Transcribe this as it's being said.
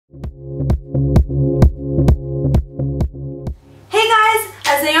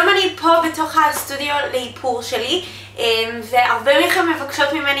לאיפור שלי, והרבה מכם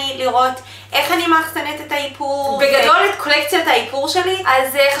מבקשות ממני לראות איך אני מאחסנת את האיפור, בגדול את קולקציית האיפור שלי.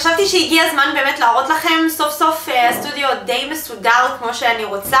 אז חשבתי שהגיע הזמן באמת להראות לכם, סוף סוף הסטודיו די מסודר כמו שאני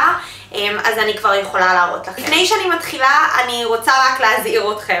רוצה, אז אני כבר יכולה להראות לכם. לפני שאני מתחילה אני רוצה רק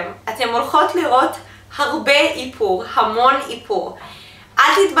להזהיר אתכם, אתם הולכות לראות הרבה איפור, המון איפור.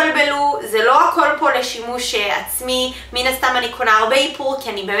 אל תתבלבלו, זה לא הכל פה לשימוש עצמי, מן הסתם אני קונה הרבה איפור כי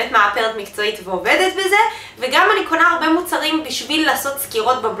אני באמת מאפרת מקצועית ועובדת בזה, וגם אני קונה הרבה מוצרים בשביל לעשות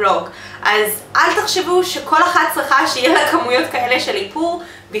סקירות בבלוג. אז אל תחשבו שכל אחת צריכה שיהיה לה כמויות כאלה של איפור,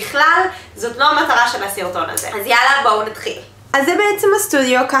 בכלל זאת לא המטרה של הסרטון הזה. אז יאללה, בואו נתחיל. אז זה בעצם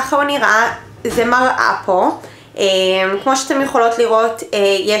הסטודיו, ככה הוא נראה, זה מראה פה. כמו שאתם יכולות לראות,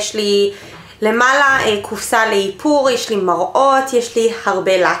 יש לי למעלה קופסה לאיפור, יש לי מראות, יש לי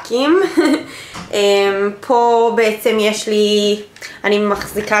הרבה לקים. פה בעצם יש לי, אני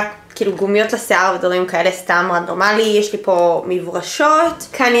מחזיקה כאילו גומיות לשיער ודברים כאלה סתם רנדומלי, יש לי פה מברשות,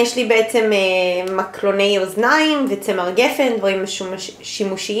 כאן יש לי בעצם מקלוני אוזניים וצמר גפן, דברים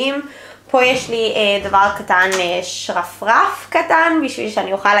שימושיים. פה יש לי דבר קטן, שרפרף קטן, בשביל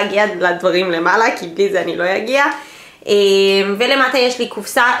שאני אוכל להגיע לדברים למעלה, כי בלי זה אני לא אגיע. ולמטה יש לי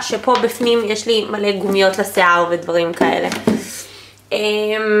קופסה שפה בפנים יש לי מלא גומיות לשיער ודברים כאלה.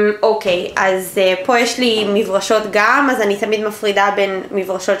 אוקיי, אז פה יש לי מברשות גם, אז אני תמיד מפרידה בין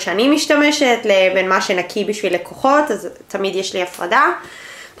מברשות שאני משתמשת לבין מה שנקי בשביל לקוחות, אז תמיד יש לי הפרדה.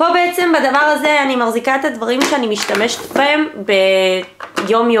 פה בעצם בדבר הזה אני מחזיקה את הדברים שאני משתמשת בהם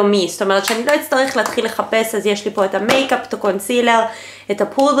ביום יומי, זאת אומרת שאני לא אצטרך להתחיל לחפש, אז יש לי פה את המייקאפ, את הקונסילר, את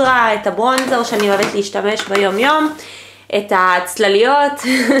הפודרה, את הברונזר שאני אוהבת להשתמש ביום יום, את הצלליות,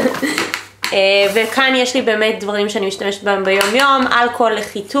 וכאן יש לי באמת דברים שאני משתמשת בהם ביום יום, אלכוהול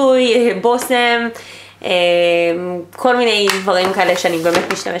לחיטוי, בוסם, כל מיני דברים כאלה שאני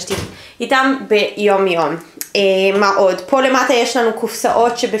באמת משתמשת איתם ביום יום. מה עוד? פה למטה יש לנו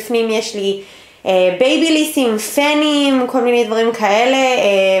קופסאות שבפנים יש לי בייביליסים, פנים, כל מיני דברים כאלה,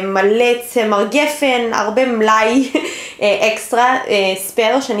 מלא צמר גפן, הרבה מלאי אקסטרה,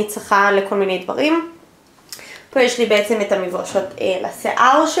 ספר שאני צריכה לכל מיני דברים. פה יש לי בעצם את המברשות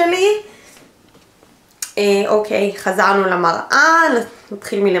לשיער שלי. אוקיי, חזרנו למראה,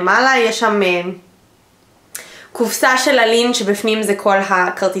 נתחיל מלמעלה, יש שם קופסה של הלין שבפנים זה כל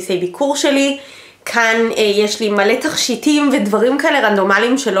הכרטיסי ביקור שלי. כאן יש לי מלא תכשיטים ודברים כאלה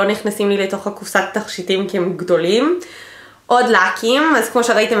רנדומליים שלא נכנסים לי לתוך הקופסת תכשיטים כי הם גדולים. עוד לקים, אז כמו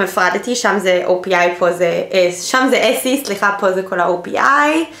שראיתם הפרדתי, שם זה OPI, פה זה, שם זה אסי, סליחה, פה זה כל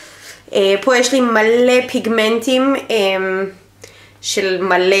ה-OPI. פה יש לי מלא פיגמנטים של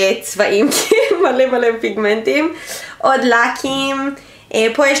מלא צבעים, מלא פיגמנטים. עוד לקים.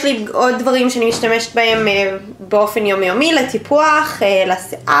 פה יש לי עוד דברים שאני משתמשת בהם באופן יומיומי, לטיפוח,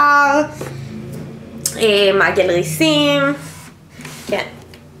 לשיער, מעגל ריסים, כן.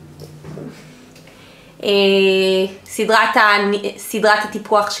 סדרת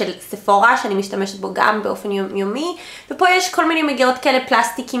הטיפוח של ספורה שאני משתמשת בו גם באופן יומי, ופה יש כל מיני מגירות כאלה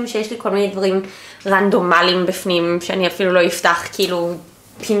פלסטיקים שיש לי כל מיני דברים רנדומליים בפנים שאני אפילו לא אפתח, כאילו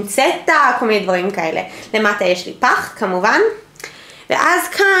פינצטה, כל מיני דברים כאלה. למטה יש לי פח כמובן. ואז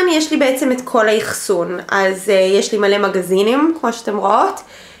כאן יש לי בעצם את כל האחסון, אז יש לי מלא מגזינים כמו שאתם רואות,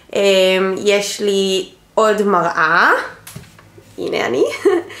 יש לי עוד מראה, הנה אני,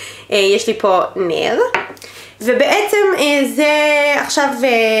 יש לי פה נר, ובעצם זה עכשיו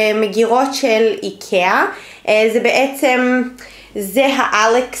מגירות של איקאה, זה בעצם, זה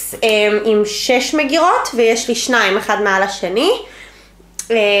האלקס עם 6 מגירות, ויש לי 2, אחד מעל השני,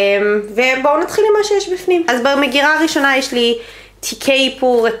 ובואו נתחיל עם מה שיש בפנים. אז במגירה הראשונה יש לי תיקי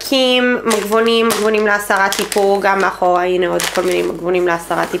איפור ריקים, מגבונים להסרת איפור, גם מאחורה, הנה עוד כל מיני מגבונים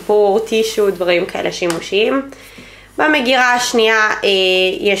להסרת איפור, טישו, דברים כאלה שימושיים. במגירה השנייה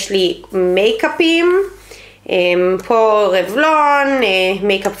יש לי מייקאפים, פה רבלון,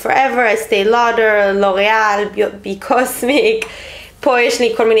 מייקאפ פוראבר, אסטי לודר, לוריאל, בי קוסמיק, פה יש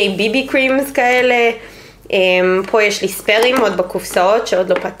לי כל מיני ביבי קרימס כאלה, פה יש לי ספרים עוד בקופסאות שעוד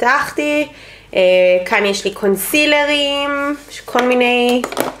לא פתחתי, כאן יש לי קונסילרים, כל מיני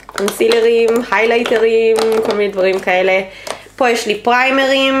קונסילרים, היילייטרים, כל מיני דברים כאלה. פה יש לי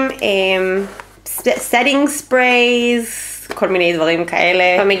פריימרים, setting sprays, כל מיני דברים כאלה.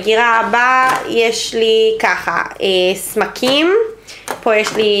 במגירה הבאה יש לי ככה, סמקים. פה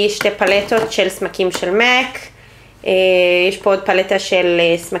יש לי 2 פלטות של סמקים של מק. יש פה עוד פלטה של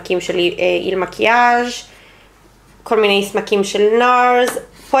סמקים של איל מקיאז', כל מיני סמקים של נארס.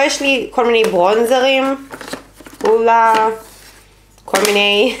 פה יש לי כל מיני ברונזרים, אולה, כל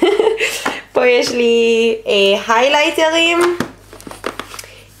מיני, פה יש לי היילייטרים,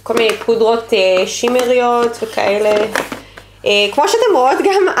 כל מיני פודרות שימריות וכאלה. כמו שאתם רואות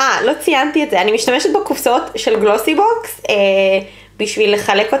גם, לא ציינתי את זה, אני משתמשת בקופסאות של גלוסי בוקס בשביל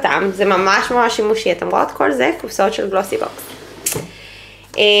לחלק אותם, זה ממש ממש שימושי, אתם רואות כל זה? קופסאות של גלוסי בוקס.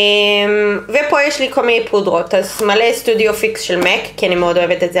 ופה יש לי כל מיני פודרות, אז מלא סטודיו פיקס של מק, כי אני מאוד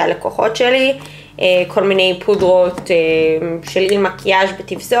אוהבת את זה על לקוחות שלי, כל מיני פודרות של איל מקיאז'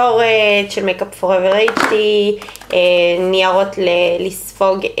 בתפזורת, של מייקאפ פוראבר HD, ניירות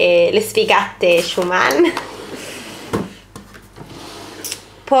לספיגת שומן.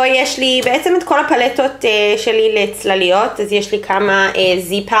 פה יש לי בעצם את כל הפלטות שלי לצלליות, אז יש לי כמה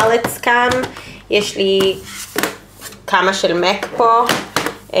Z פלטס כאן, יש לי כמה של מק פה,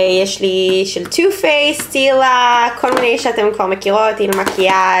 יש לי של טו פייס, סטילה, כל מיני שאתם כבר מכירות, איל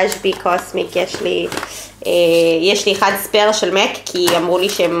מקיאז' בי קוסמיק, יש לי אחד ספייר של מק, כי אמרו לי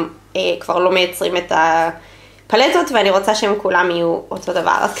שהם כבר לא מייצרים את הפלטות, ואני רוצה שהם כולם יהיו אותו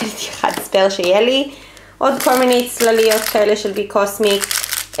דבר, אז קניתי אחד ספייר שיהיה לי, עוד כל מיני צלליות כאלה של בי קוסמיק,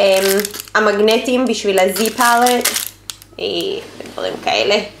 המגנטים בשביל ה-Z פלט, דברים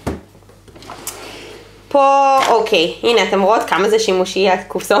כאלה. פה, אוקיי, הנה אתם רואות כמה זה שימושי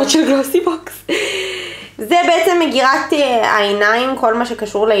הקופסאות של גלוסי בוקס. זה בעצם מגירת העיניים, כל מה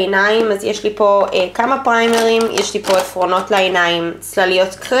שקשור לעיניים, אז יש לי פה כמה פריימרים, יש לי פה עפרונות לעיניים,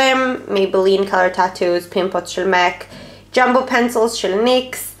 צלליות קרם, מייבלין קלר טאטוס, פימפוט של מק, ג'מבו פנסלס של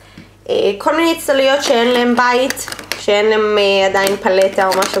ניקס, כל מיני צלליות שאין להם בית, שאין להם עדיין פלטה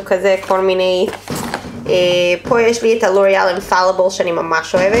או משהו כזה, כל מיני, פה יש לי את הלוריאל אינפליבל שאני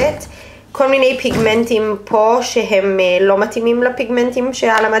ממש אוהבת, כל מיני פיגמנטים פה שהם לא מתאימים לפיגמנטים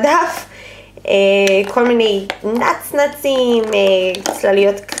שעל המדף, כל מיני נצנצים,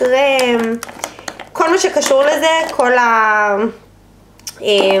 צלליות קרם, כל מה שקשור לזה, כל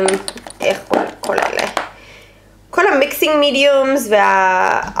אלה? כל המקסים מידיומס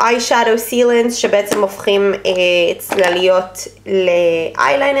וה-eyeshadow sealants שבעצם הופכים צלליות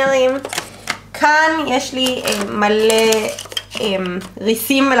לאייליינרים. כאן יש לי מלא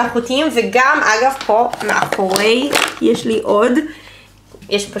ריסים מלאכותיים, וגם אגב פה מאחורי יש לי עוד,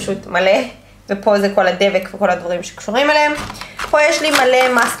 יש פשוט מלא, ופה זה כל הדבק וכל הדברים שקשורים אליהם. פה יש לי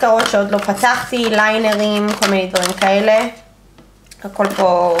מלא מסקרות שעוד לא פתחתי, ליינרים, כל מיני דברים כאלה. הכל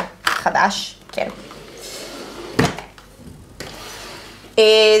פה חדש, כן.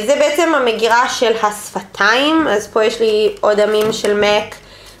 זה בעצם המגירה של השפתיים, אז פה יש לי עוד עמים של מק,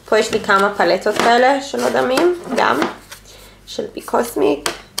 פה יש לי כמה פלטות כאלה של עוד עמים, גם של בי קוסמיק.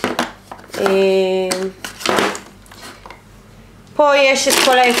 פה יש את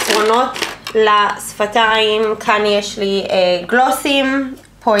כל העפרונות לשפתיים, כאן יש לי גלוסים,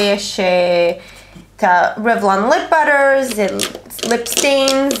 פה יש את ה-Revlon Lip Butter, זה Lip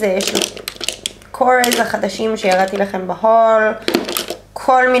Stain, זה יש לי קורז החדשים שהראיתי לכם בהול,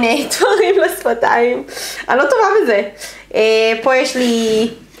 כל מיני דברים לשפתיים, אני לא טובה בזה. פה יש לי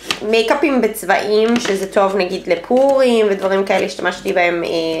מייקאפים בצבעים, שזה טוב נגיד לפורים ודברים כאלה, השתמשתי בהם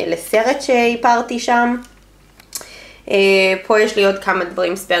לסרט שהיפרתי שם. פה יש לי עוד כמה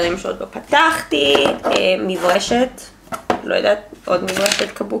דברים ספיירים שעוד לא פתחתי, מברשת, לא יודעת, עוד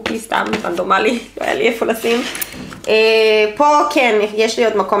מברשת קבוקי, סתם רנדומלי, לא היה לי איפה לשים. פה כן, יש לי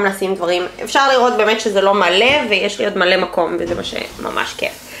עוד מקום לשים דברים, אפשר לראות באמת שזה לא מלא, ויש לי עוד מלא מקום, וזה מה שממש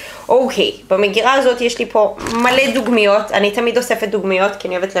כיף. אוקיי, במגירה הזאת יש לי פה מלא דוגמיות, אני תמיד אוספת דוגמיות, כי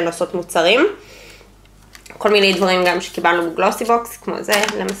אני אוהבת לנסות מוצרים. כל מיני דברים גם שקיבלנו בגלוסי בוקס, כמו זה,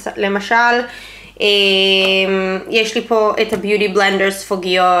 למשל. יש לי פה את הביוטי בלנדר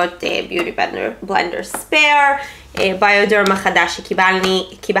ספוגיות, ביוטי בלנדר ספייר, ביודרמה חדש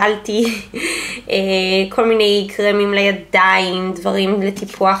שקיבלתי, כל מיני קרמים לידיים, דברים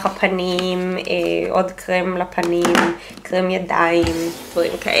לטיפוח הפנים, עוד קרם לפנים, קרם ידיים,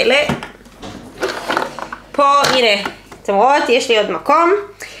 דברים כאלה. פה, הנה, אתם רואות, יש לי עוד מקום,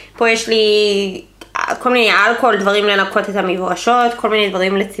 פה יש לי כל מיני אלכוהול, דברים לנקות את המברשות, כל מיני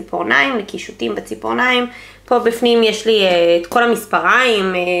דברים לציפורניים, לקישוטים בציפורניים. פה בפנים יש לי את כל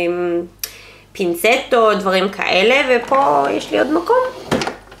המספריים, פינצטות, דברים כאלה, ופה יש לי עוד מקום.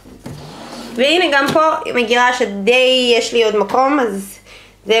 והנה גם פה מגירה שדי יש לי עוד מקום, אז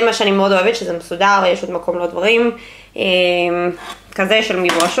זה מה שאני מאוד אוהבת, שזה מסודר, ויש עוד מקום לעוד דברים. כזה של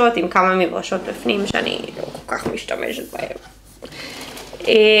מברשות, עם כמה מברשות בפנים שאני לא כל כך משתמשת בהם.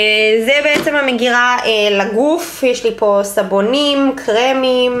 זה בעצם המגירה לגוף, יש לי פה סבונים,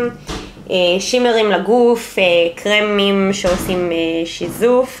 קרמים, שימרים לגוף, קרמים שעושים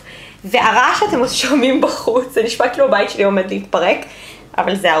שיזוף, והרעש שאתם שומעים בחוץ, זה נשמע כאילו הבית שלי עומד להתפרק,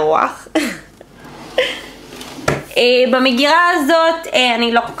 אבל זה הרוח. במגירה הזאת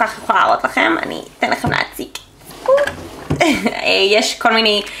אני לא כל כך יכולה להראות לכם, אני אתן לכם להציג. יש כל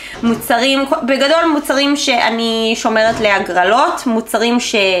מיני מוצרים, בגדול מוצרים שאני שומרת להגרלות, מוצרים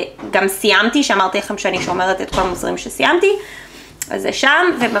שגם סיימתי, שאמרתי לכם שאני שומרת את כל המוצרים שסיימתי, אז זה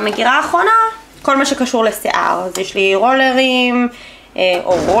שם, ובמגירה האחרונה, כל מה שקשור לשיער, אז יש לי רולרים,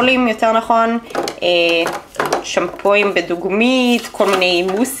 או רולים יותר נכון, שמפויים בדוגמית, כל מיני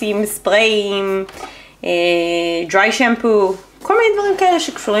מוסים, ספריים, דרי שמפו, כל מיני דברים כאלה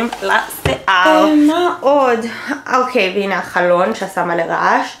שקשורים לשיער. מה עוד? אוקיי, והנה החלון שעשה מלא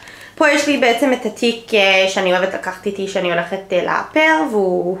רעש. פה יש לי בעצם את התיק שאני אוהבת לקחת איתי, שאני הולכת לאפר,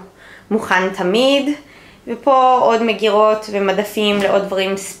 והוא מוכן תמיד. ופה עוד מגירות ומדפים לעוד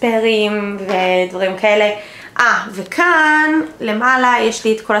דברים, ספרים ודברים כאלה. וכאן למעלה יש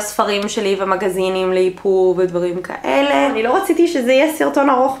לי את כל הספרים שלי ומגזינים לאיפור ודברים כאלה. אני לא רציתי שזה יהיה סרטון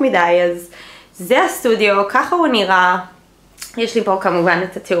ארוך מדי, אז זה הסטודיו, ככה הוא נראה. יש לי פה כמובן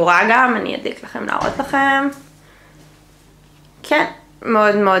את התאורה גם, אני אדליק לכם להראות לכם. כן,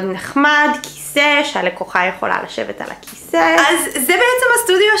 מאוד מאוד נחמד, כיסא שהלקוחה יכולה לשבת על הכיסא. אז זה בעצם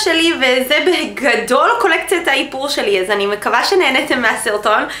הסטודיו שלי, וזה בגדול קולקציית האיפור שלי, אז אני מקווה שנהנתם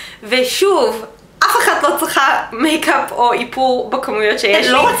מהסרטון, ושוב, אף אחת לא צריכה מייקאפ או איפור בכמויות שיש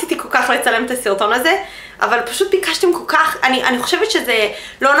לי. לא רציתי כל כך לצלם את הסרטון הזה, אבל פשוט ביקשתם כל כך, אני חושבת שזה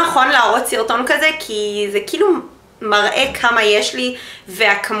לא נכון להראות סרטון כזה, כי זה כאילו מראה כמה יש לי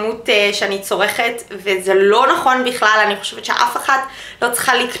והכמות שאני צורכת, וזה לא נכון בכלל. אני חושבת שאף אחת לא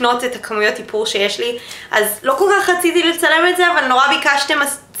צריכה לקנות את הכמויות איפור שיש לי, אז לא כל כך רציתי לצלם את זה, אבל נורא ביקשתם,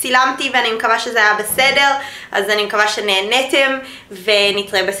 אז צילמתי, ואני מקווה שזה היה בסדר. אז אני מקווה שנהנתם,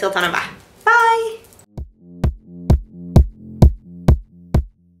 ונתראה בסרטון הבא. ביי!